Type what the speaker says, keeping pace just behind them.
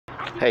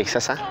Hey,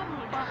 Sasa.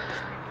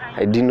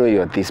 I didn't know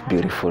you are this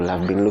beautiful.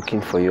 I've been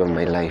looking for you all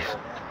my life.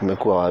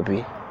 Umekuwa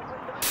wapi?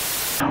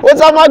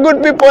 What's up, my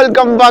good people?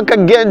 Welcome back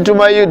again to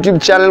my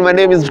YouTube channel. My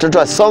name is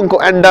Mtoto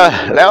Sonko, and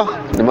leo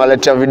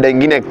nimewaletea video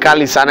ingine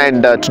kali sana.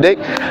 And today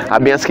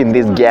I've been asking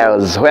these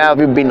girls, where have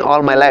you been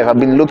all my life? I've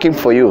been looking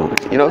for you.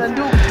 You know,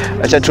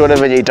 acha tuone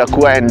venye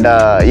itakuwa. And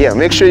yeah,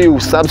 make sure you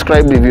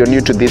subscribe if you're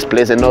new to this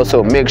place, and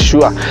also make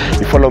sure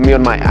you follow me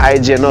on my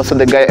IG, and also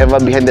the guy ever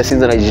behind the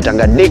scenes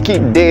anajitanga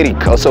Deki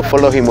Derek. Also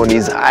follow him on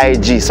his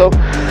IG. So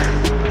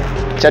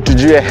acha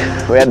tujue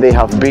where they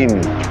have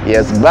been.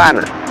 Yes,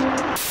 bana.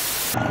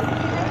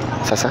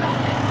 Sasa,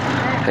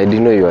 I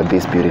didn't know you are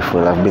this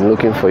beautiful. I've been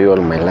looking for you all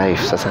my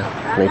life. Sasa,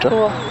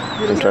 naitwa?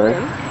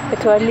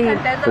 Naitwa Lynn.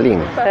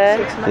 Lynn?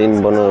 Lynn,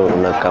 mbona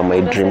unakaa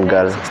my dream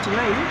girl?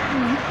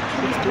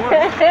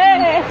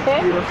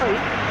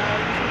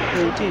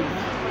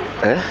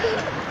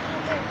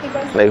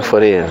 Like for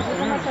real?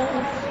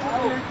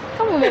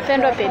 Kama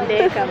umependwa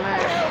pendeka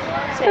mara.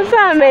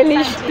 Sasa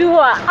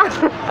amenishtua.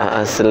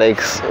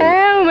 Like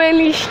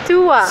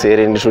umenishtua.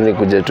 Siri nishuni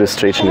kuja tu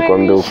straight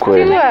nikwambie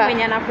ukweli.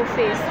 Mwenye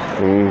anakuface.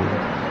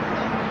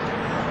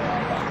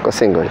 Kwa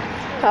single?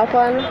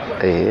 Hapana.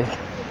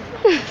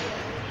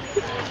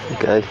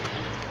 Okay.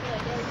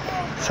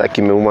 Sasa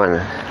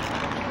kimeumana?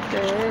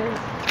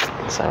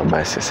 Sawa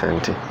basi,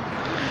 asante.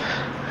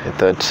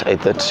 I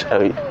thought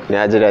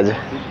niaje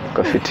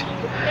kwa fiti.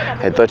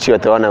 I thought you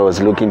were the one I was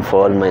looking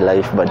for all my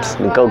life, but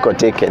nikauko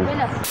taken.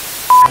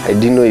 I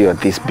didn't know you are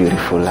this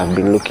beautiful. I've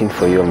been looking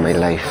for you all my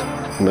life.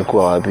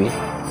 Umekuwa wapi?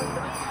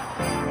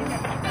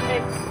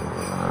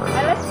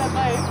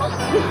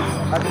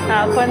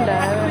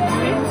 Kwenda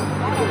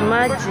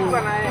maji.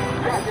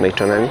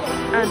 Naitwa nani?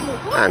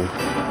 Ann.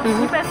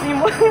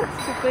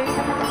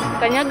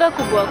 Kanyaga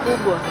kubwa.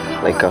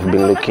 Like I've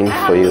been looking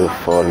for you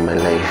for all my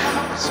life.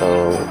 So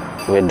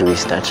where do we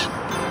start?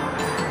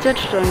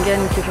 Tutaongea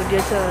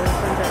nikirudia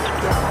kwanza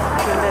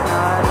tukienda na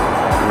wale.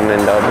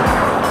 Mnaenda wapi?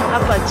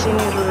 Hapa chini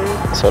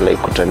road. So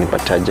like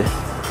utanipataje?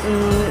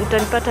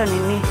 Utanipata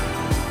nini?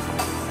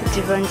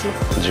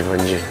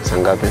 Jivanji.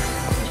 Sangapi?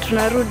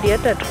 Tunarudi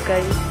hata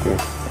tukai.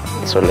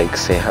 So like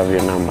say have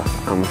your number.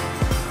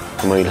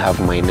 You'll have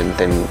mine, and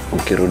then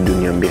ukirudi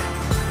uniambie.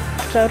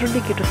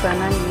 Tutarudi kitu saa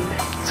 8 hivi.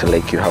 So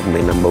like you have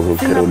my number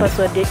ukirudi. Sina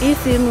password. Hii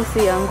simu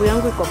si yangu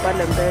iko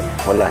pale mbele.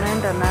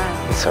 Naenda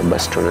nayo. Sasa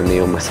basi tunaona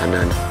hiyo masaa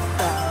 8.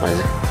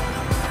 Wazi.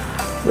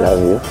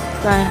 Love you.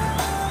 Bye.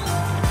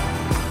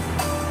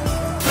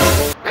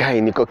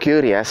 Kai, niko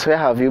curious,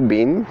 where have you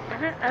been?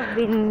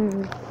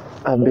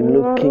 I've been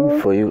looking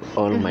for you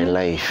all my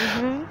life.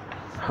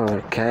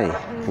 Okay.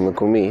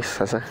 Nimekumiss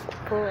sasa.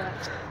 Poa.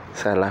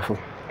 Sasa alafu.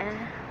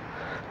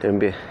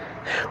 Niambie.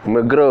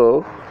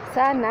 Umegrow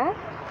sana?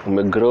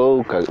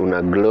 Umegrow,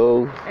 una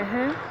glow.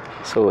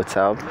 So what's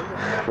up?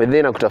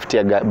 Wewe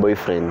nakutafutia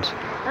boyfriend.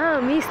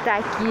 Mimi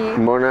sitaki.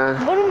 Mbona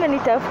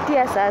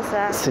umenitafutia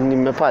sasa? Si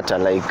nimepata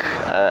like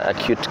a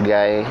cute guy.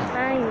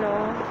 I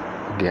know.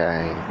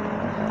 Guy.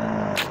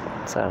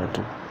 Sawa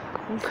tu.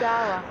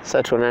 Sawa.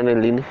 Sasa tuonane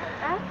lini?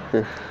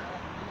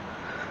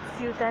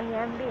 Si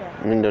utaniambia?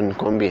 Mimi ndo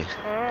nikwambie.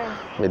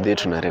 Wewe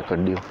tuna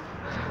record.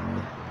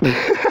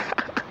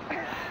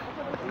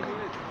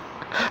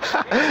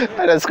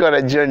 That's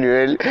gonna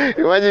genuinely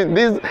imagine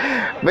this.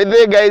 By the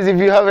way, guys, if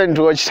you haven't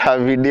watched her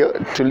video,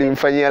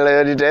 tulimfanyia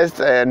loyalty test,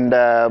 and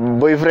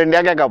boyfriend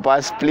yake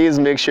akapass. Please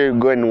make sure you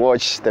go and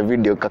watch the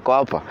video. Kako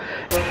hapa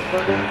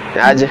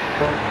aje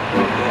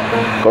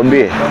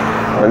kwambie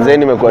manze,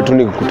 nimekuwa tu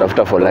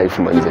nikutafuta for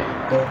life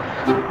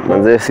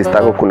manze sister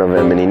yako kuna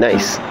vile ni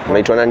nice.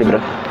 Unaitwa nani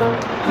bro?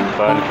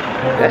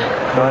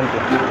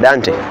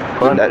 Dante.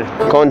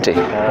 Conte.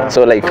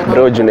 So like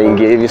bro,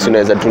 unaingia hivi si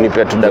unaweza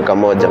tunipea tu dakika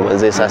moja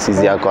manze, saa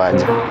sizi yako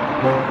aje.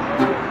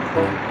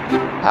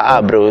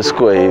 Bro,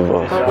 usikue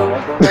hivyo.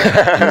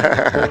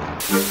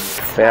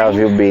 Where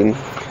have you been?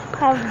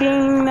 I've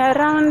been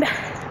around.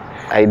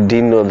 I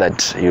didn't know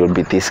that you would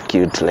be this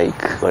cute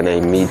like when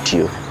I meet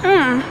you.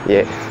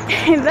 Yeah.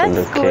 That's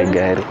okay, cool.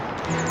 Gary.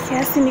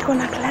 Yes, niko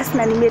na class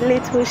na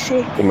nimelate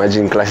ushe.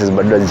 Imagine classes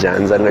bado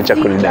hazijaanza, acha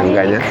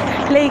kunidanganya.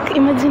 Like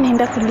imagine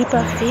naenda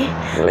kulipa fee.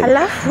 Like,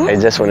 alafu I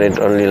just wanted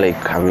only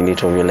like a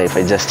minute of your life.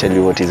 I just tell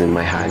you what is in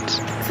my heart.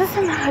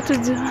 Sasa na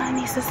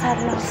hatujuani sasa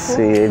alafu.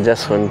 See, I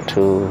just want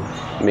to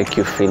make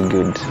you feel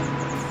good.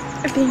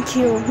 Thank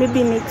you.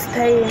 Maybe next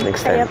time.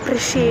 I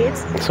appreciate.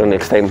 So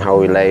next time, how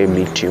will I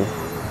meet you?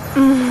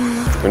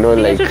 You know,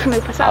 like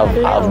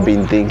I've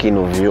been thinking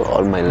of you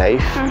all my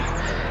life.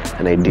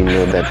 And I didn't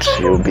know that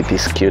you would be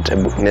this cute.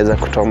 Neza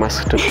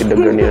kutomas tu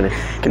kidogo nione.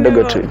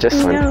 Kidogo tu,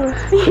 just one.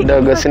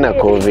 Kidogo sina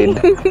COVID.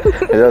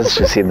 I just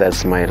should see that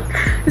smile.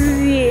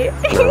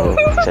 No,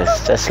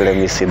 just let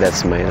me see that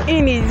smile.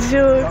 Ini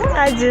joke.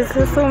 Aje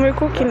sasa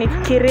umekuwa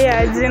ukinifikiria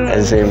aje na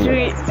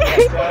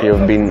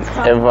you've been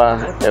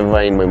ever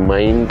in my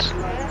mind.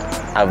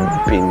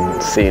 I've been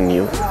seeing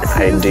you.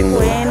 I didn't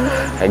know.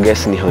 I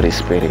guess ni Holy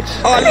Spirit.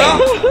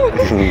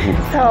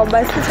 Sawa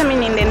basi sasa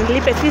mimi niende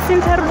nilipe fees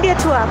nitarudia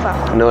tu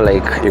hapa. No,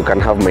 like you can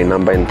have my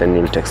number and then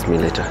you'll text me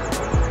later.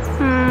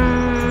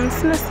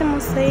 Sina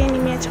simu sasa,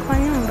 nimeacha kwa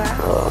nyumba.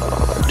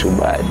 Oh, too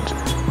bad.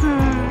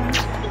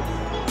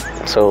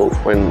 So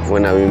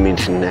when are we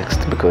meeting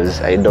next?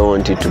 Because I don't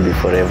want it to be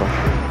forever.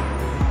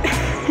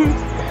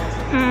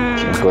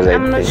 Because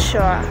I'm not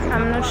sure.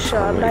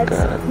 Oh but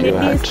God,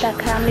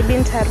 maybe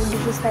nitarudi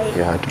sasa hivi.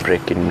 You're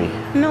heartbreaking me.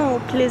 No,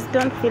 please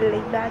don't feel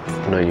like that.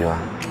 No, you are.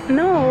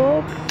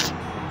 No.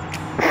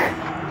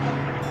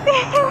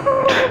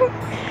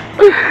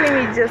 Let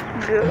me just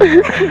go.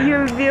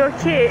 You'll be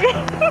okay.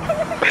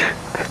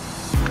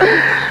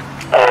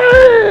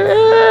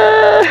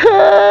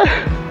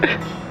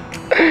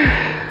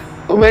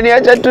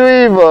 Umeniacha tu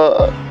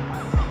hivyo.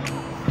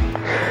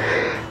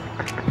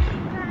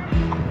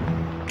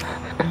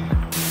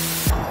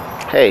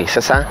 Hey,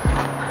 sasa.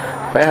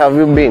 Where have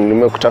you been?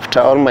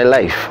 Nimekutafuta all my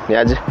life.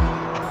 Niaje?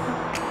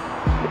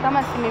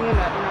 Kama si mimi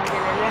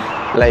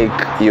naongelelea.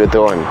 Like you're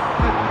the one.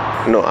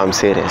 No, I'm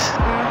serious.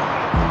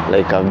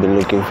 Like I've been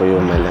looking for you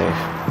in my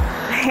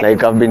life.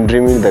 Like I've been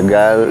dreaming the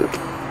girl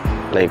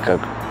like a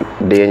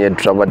day yenye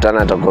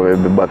tutapatana atakuwa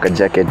amebeba ka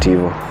jacket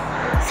hivyo.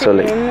 So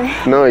like,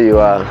 no, you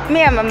are.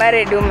 Me, I'm a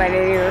married woman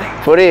anyway.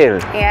 For real?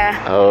 Yeah.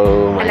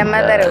 Oh my God. And a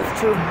mother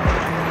of two.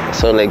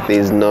 So like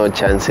there's no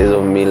chances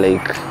of me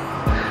like,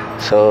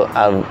 so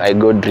I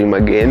go dream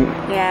again?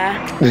 Yeah.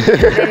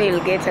 Then you'll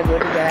get a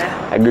good girl.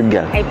 A good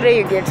girl? I pray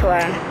you get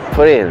one.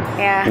 For real?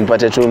 Yeah.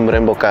 Nipate tu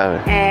mrembo kawe?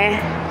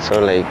 So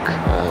like,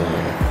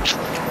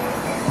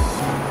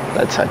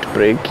 that's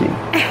heartbreaking.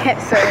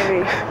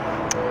 Sorry.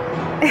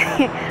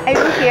 I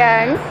look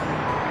young.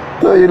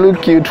 No, you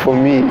look cute for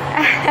me.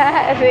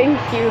 Thank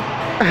you.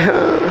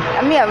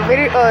 I mean, I'm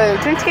very old.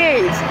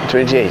 28.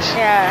 28?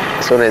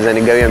 Yeah. So unaweza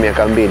nigawia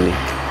miaka 2?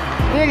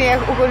 Mimi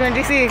uko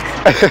 26.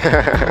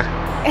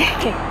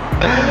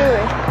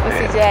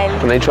 Usijali.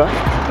 Unaitwa?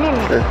 Mimi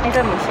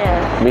naitwa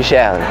Michelle.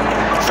 Michelle.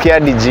 Sikia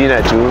di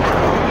jina tu.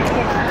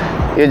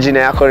 Hiyo jina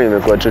yako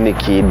nimekuwa tu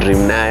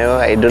nikidream nayo.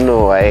 I don't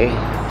know why.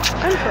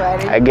 Don't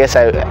worry. I guess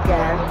I...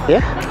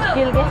 Yeah?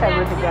 You'll get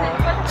a good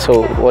girl.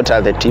 So what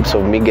are the tips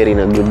of me getting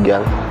a good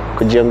girl?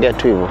 Kujiongea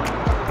tu hivyo?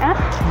 Huh?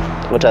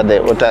 What are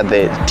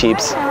the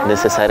tips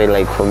necessary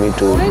like for me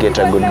to get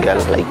a good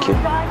girl like you?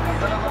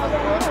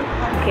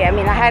 Okay, I'm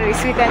in a hurry,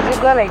 so you can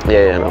just go like...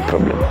 Yeah, no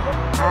problem.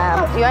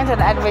 You want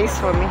an advice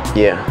from me?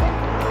 Yeah.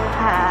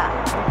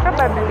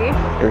 Probably.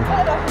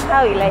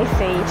 How will I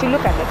say it? You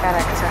look at the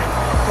character,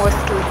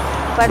 mostly.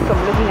 Apart from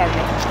looking at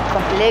the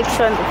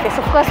complexion, the face.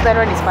 Of course, that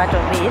one is part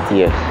of it.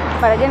 Yeah.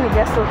 But again, we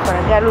just look for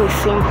a girl who is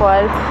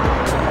simple,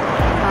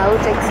 who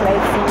takes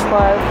life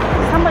simple,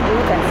 somebody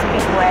who can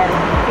speak well.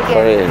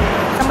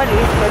 Somebody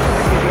who is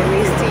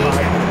materialistic.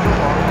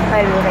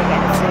 That's what I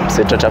can say.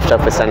 So tutafuta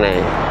pesa naye.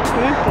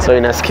 So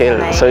in a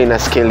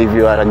scale, if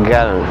you are a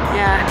girl,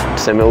 yeah.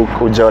 Tuseme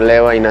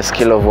ujaolewa in a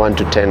scale of 1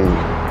 to 10,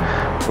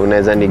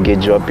 unaweza ni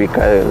gauge wapi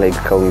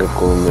like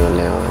ungekuwa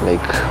umeolewa,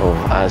 like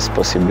of us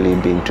possibly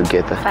being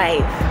together?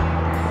 5.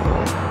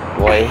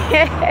 Why?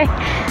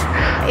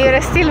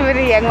 You're still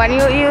very young man.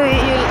 You're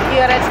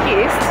at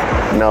kids.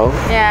 No.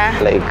 Yeah.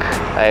 Like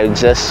I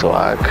just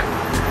work.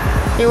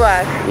 You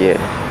work? Yeah.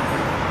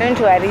 Don't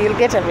worry, you'll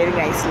get a very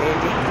nice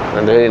lady.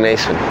 And a very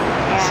nice one.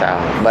 Yeah.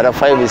 So, but a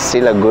 5 is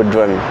still a good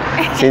one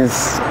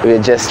since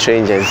we're just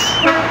strangers.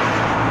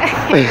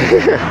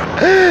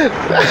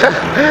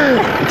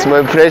 It's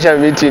my pleasure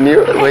meeting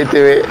you. By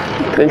the way,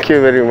 thank you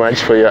very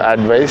much for your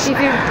advice.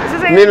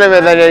 Mimi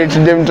nimedhani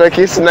today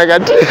mtakis na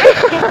kati.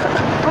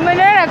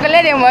 Umeona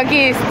kule ni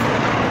mwakis.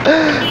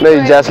 No,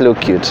 you just look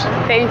cute.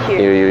 Thank you.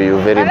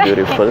 You're very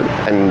beautiful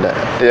and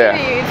yeah.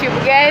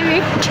 YouTube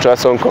gani? Mtoto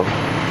Sonko.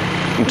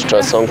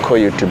 Mtoto Sonko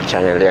YouTube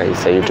channel. Yeah,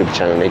 it's a YouTube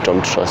channel naitwa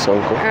Mtoto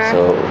Sonko.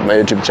 So my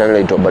YouTube channel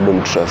naitwa bado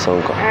Mtoto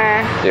Sonko.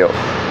 Yo.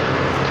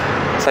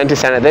 Asante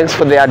sana. Thanks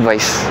for the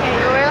advice.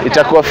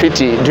 Itakuwa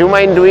fiti. Do you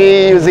mind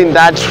we using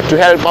that to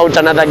help out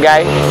another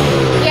guy?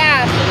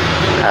 Yeah.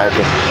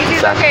 Okay. It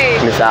is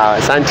okay. Ni sawa.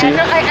 Asante.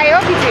 I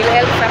hope it will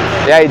help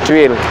someone. Yeah, it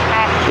will.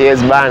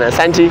 Yes, bana.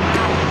 Asante.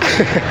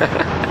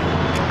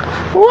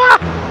 Wow.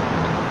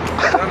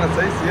 Sana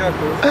size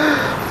yako.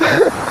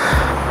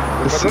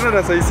 Patana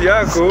na size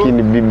yako.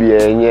 Kini bibi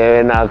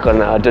yenyewe na ako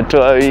na watoto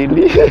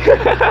wawili.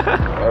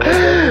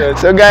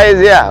 So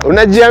guys, yeah,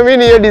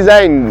 unajiamini hiyo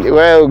design.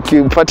 Wewe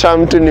ukipata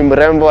mtu ni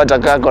mrembo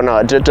atakaa na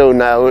watoto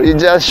you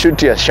just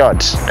shoot your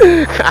shot.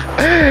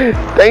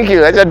 Thank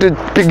you. Acha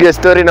tupige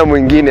story na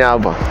mwingine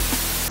hapa.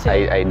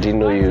 I didn't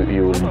know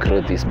you would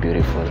grow this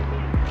beautiful.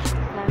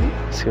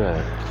 Sure.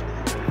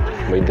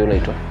 Maido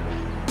naitwa?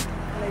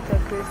 Naitwa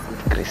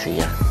Chrissy,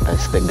 yeah.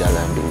 That's the girl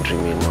I've been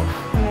dreaming of.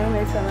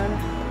 Naitwa nani?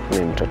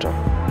 Mimi Mtoto.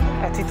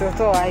 Ati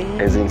Toto ai.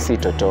 As in si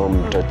Toto,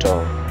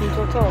 Mtoto.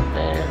 Mtoto?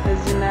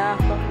 Jina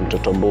yako?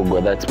 Mtoto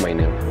Bogo, that's my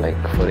name,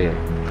 like for real.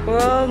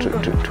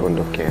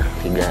 Tuondoke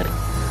Kigari.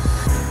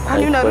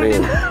 Kwani unarudi?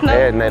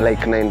 Na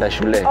like naenda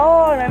shule.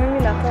 Oh, na mimi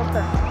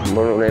natoka.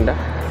 Mbona unaenda?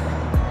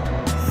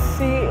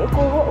 Si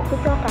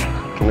kutoka.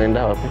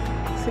 Unaenda wapi?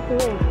 Siku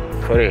hii.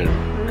 For real?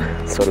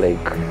 So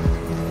like,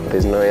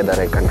 there's no way that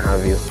I can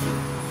have you?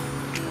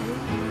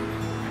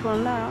 For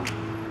now.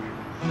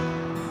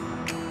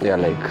 Yeah,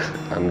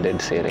 like I'm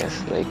dead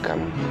serious. Like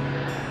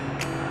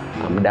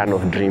I'm done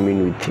of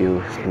dreaming with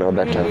you now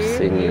that I've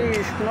seen you.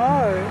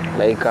 No.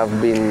 Like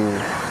I've been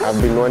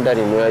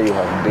wondering where you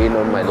have been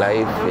all my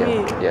life.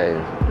 Yeah.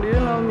 Do you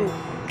know me?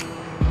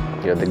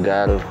 You're the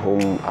girl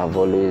whom I've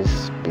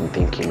always been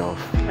thinking of.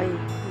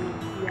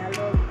 You are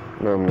love.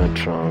 No, I'm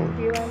not wrong.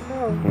 You are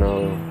love.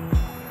 No.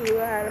 You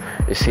are.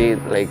 You see,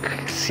 like,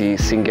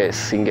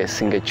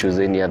 singe choose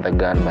any other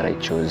girl, but I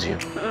chose you.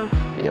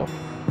 Yep.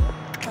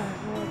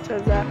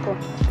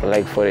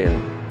 Like for real.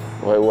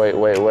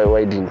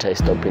 Why didn't I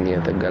stop any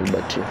other girl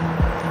but you?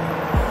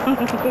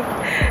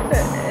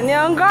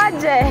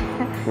 Niongoje.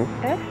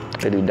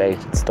 Why did I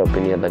stop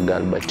any other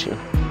girl but you?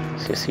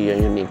 So see, you're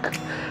unique.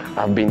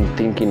 I've been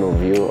thinking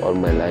of you all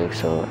my life,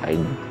 so I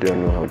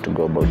don't know how to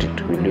go about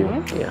it with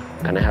you. Yeah.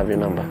 Can I have your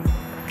number?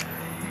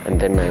 And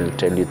then I'll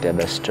tell you the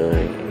other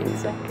story.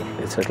 It's okay.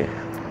 It's okay.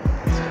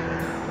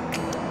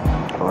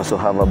 I also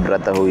have a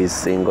brother who is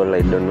single.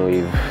 I don't know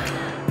if,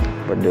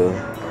 but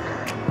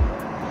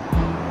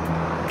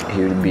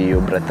he will be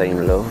your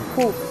brother-in-law.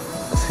 Who?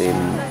 Say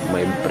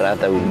my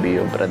brother will be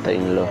your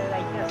brother-in-law.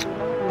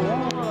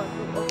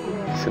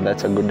 So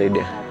that's a good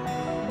idea.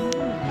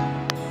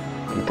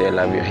 I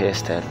love your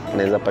hairstyle.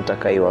 Naweza pata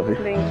kai wapi?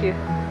 Thank you.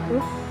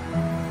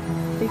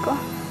 Iko?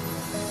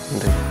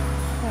 Ndio.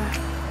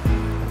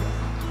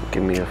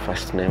 Give me your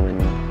first name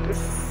and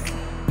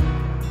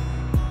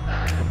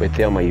with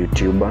you, I'm a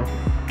YouTuber.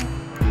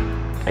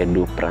 I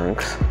do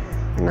pranks.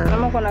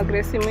 Kama kuna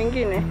grace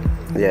mwingine?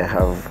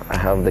 Yeah, I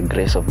have the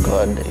grace of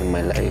God in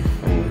my life.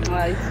 And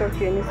It's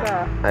okay, ni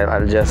sawa.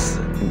 I'll just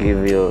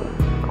give you,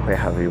 where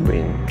have you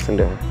been?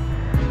 Sindio?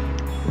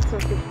 It's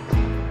okay.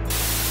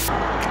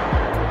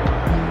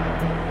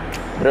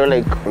 Bro,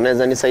 like,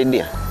 unaweza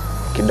nisaidia?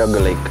 Kidogo,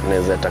 like,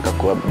 naweza taka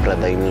kuwa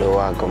brother-in-law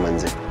wako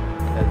manze.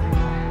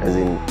 As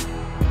in,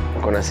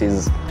 ukona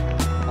sis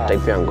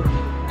type yangu?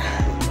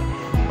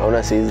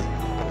 Hauna sis?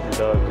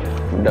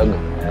 Mdogo.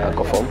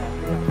 Ako form?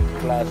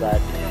 Class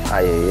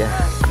hadi. Yeah.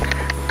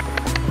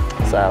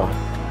 Sawa.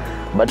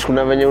 But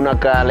kuna venye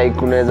unakaa,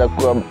 like, unaweza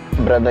kuwa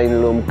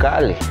brother-in-law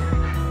mkali.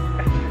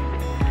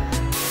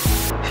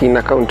 Ina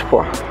account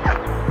poa?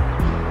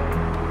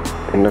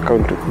 Ina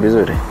account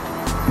vizuri?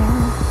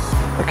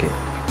 Okay,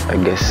 I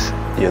guess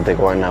you're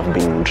the one I've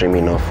been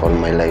dreaming of all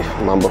my life.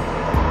 Mambo?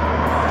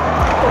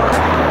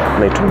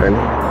 Naitwa nani?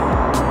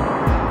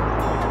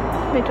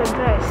 Naitwa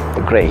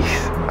Grace.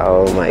 Grace.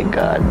 Oh my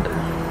God.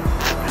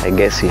 I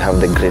guess we have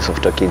the grace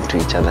of talking to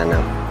each other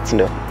now.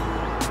 Sindio?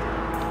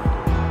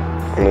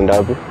 Unaenda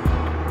wapi?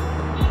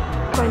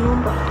 Kwa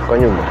nyumba. Kwa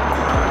nyumba?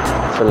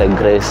 So like,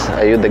 Grace,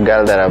 are you the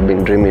girl that I've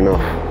been dreaming of?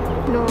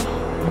 No.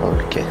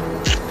 Okay.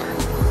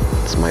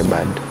 It's my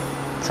bad.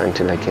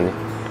 Asante lakini.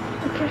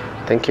 Okay.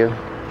 Thank you.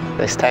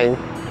 Next time.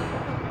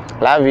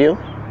 Love you.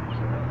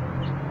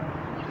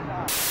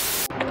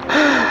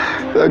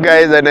 So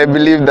guys, and I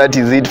believe that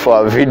is it for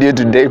our video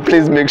today.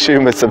 Please make sure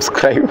you must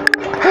subscribe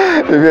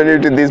if you're new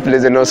to this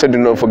place, and also do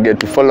not forget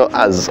to follow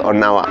us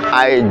on our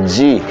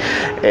IG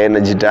and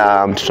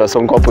Mtoto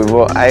Sonko hapo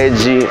hivyo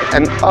IG.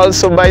 And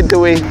also, by the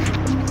way,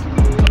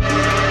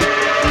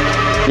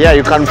 yeah,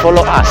 you can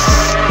follow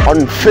us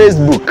on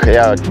Facebook.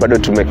 Yeah, bado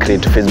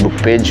tumecreate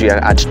Facebook page. We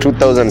are at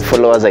 2,000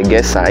 followers, I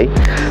guess.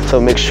 So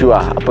make sure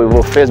hapo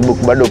hivyo Facebook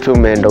bado pia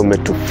umeenda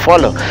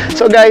umetufollow.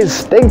 So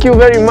guys, thank you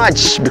very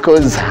much,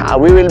 because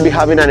we will be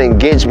having an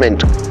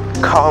engagement,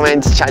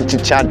 comments,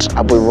 chat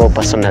hapo hivyo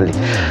personally.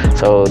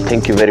 So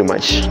thank you very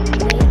much.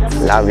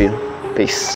 Love you. Peace.